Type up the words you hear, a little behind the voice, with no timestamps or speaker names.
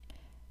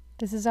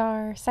This is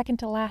our second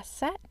to last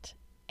set,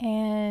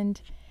 and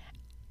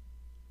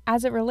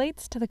as it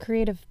relates to the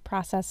creative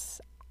process,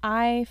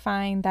 I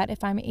find that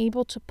if I'm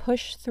able to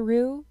push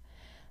through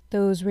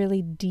those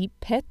really deep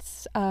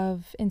pits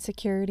of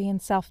insecurity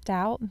and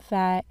self-doubt,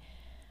 that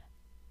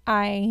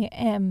I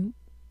am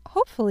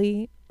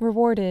hopefully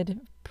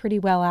rewarded pretty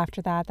well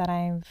after that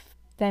I've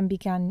then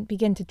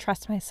begin to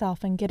trust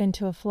myself and get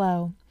into a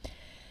flow.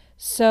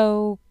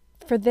 So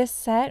for this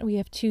set, we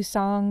have two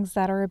songs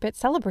that are a bit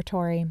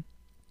celebratory.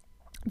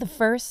 The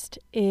first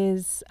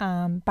is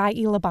by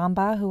Ila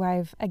Bamba, who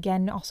I've,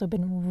 again, also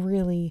been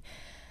really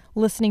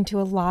listening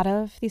to a lot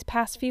of these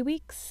past few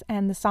weeks,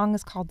 and the song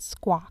is called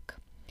Squawk.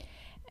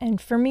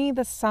 And for me,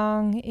 the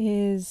song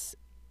is,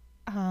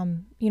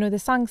 the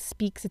song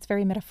speaks, it's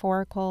very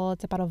metaphorical.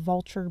 It's about a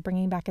vulture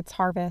bringing back its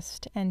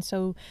harvest. And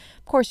so,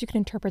 of course, you can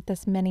interpret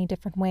this many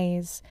different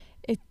ways.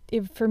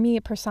 For me,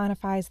 it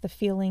personifies the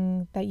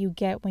feeling that you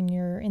get when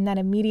you're in that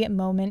immediate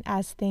moment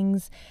as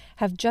things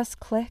have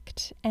just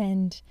clicked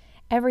and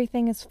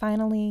everything is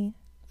finally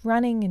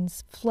running and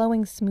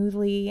flowing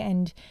smoothly.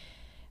 And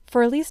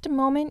for at least a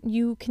moment,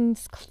 you can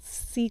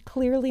see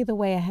clearly the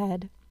way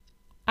ahead.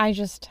 I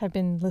just have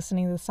been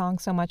listening to the song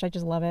so much. I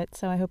just love it.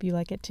 So I hope you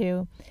like it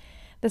too.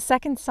 The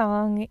second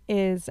song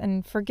is,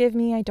 and forgive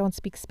me, I don't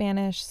speak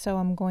Spanish, so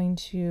I'm going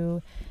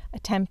to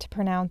attempt to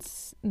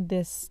pronounce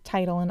this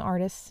title and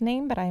artist's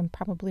name, but I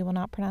probably will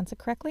not pronounce it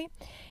correctly.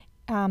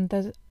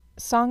 The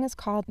song is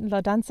called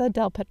La Danza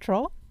del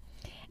Petrol,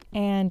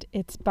 and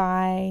it's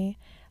by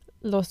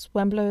Los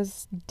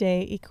Pueblos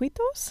de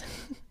Iquitos.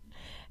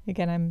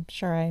 Again, I'm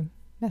sure I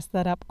messed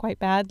that up quite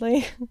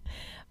badly,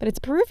 but it's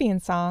a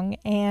Peruvian song,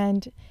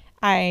 and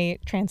I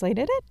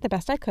translated it the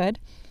best I could.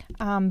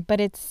 But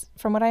it's,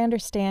 from what I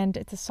understand,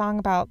 it's a song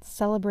about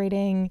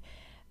celebrating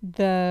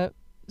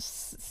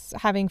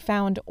having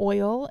found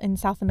oil in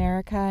South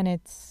America, and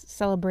it's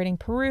celebrating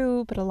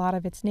Peru, but a lot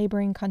of its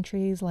neighboring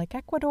countries like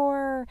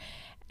Ecuador.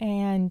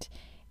 And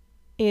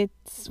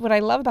it's, what I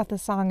love about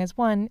this song is,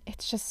 one,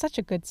 it's just such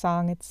a good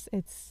song.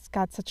 It's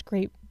got such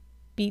great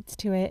beats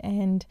to it,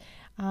 and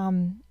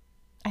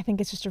I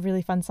think it's just a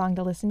really fun song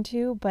to listen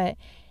to. But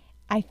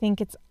I think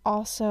it's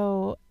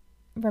also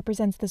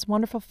represents this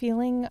wonderful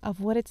feeling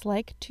of what it's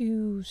like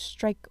to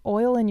strike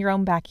oil in your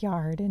own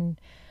backyard. And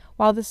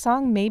while the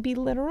song may be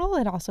literal,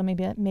 it also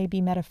may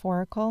be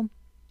metaphorical.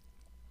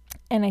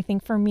 And I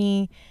think for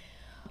me,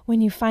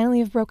 when you finally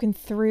have broken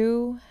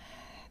through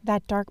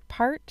that dark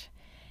part,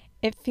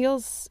 it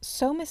feels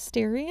so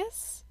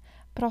mysterious,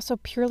 but also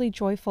purely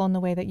joyful in the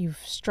way that you've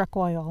struck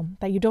oil,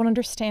 that you don't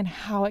understand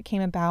how it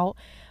came about,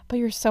 but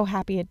you're so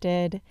happy it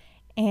did.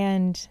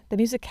 And the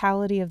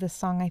musicality of this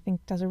song, I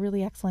think, does a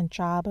really excellent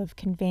job of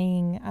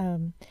conveying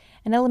an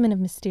element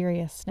of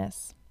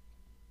mysteriousness.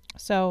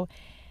 So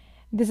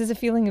this is a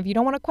feeling of, you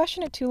don't want to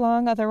question it too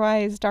long,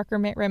 otherwise darker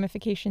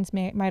ramifications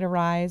might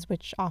arise,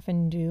 which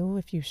often do.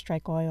 If you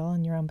strike oil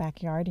in your own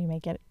backyard, you may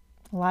get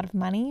a lot of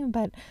money,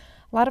 but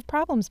a lot of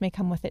problems may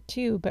come with it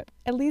too. But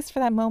at least for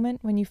that moment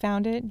when you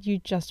found it, you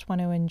just want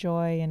to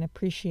enjoy and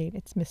appreciate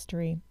its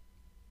mystery.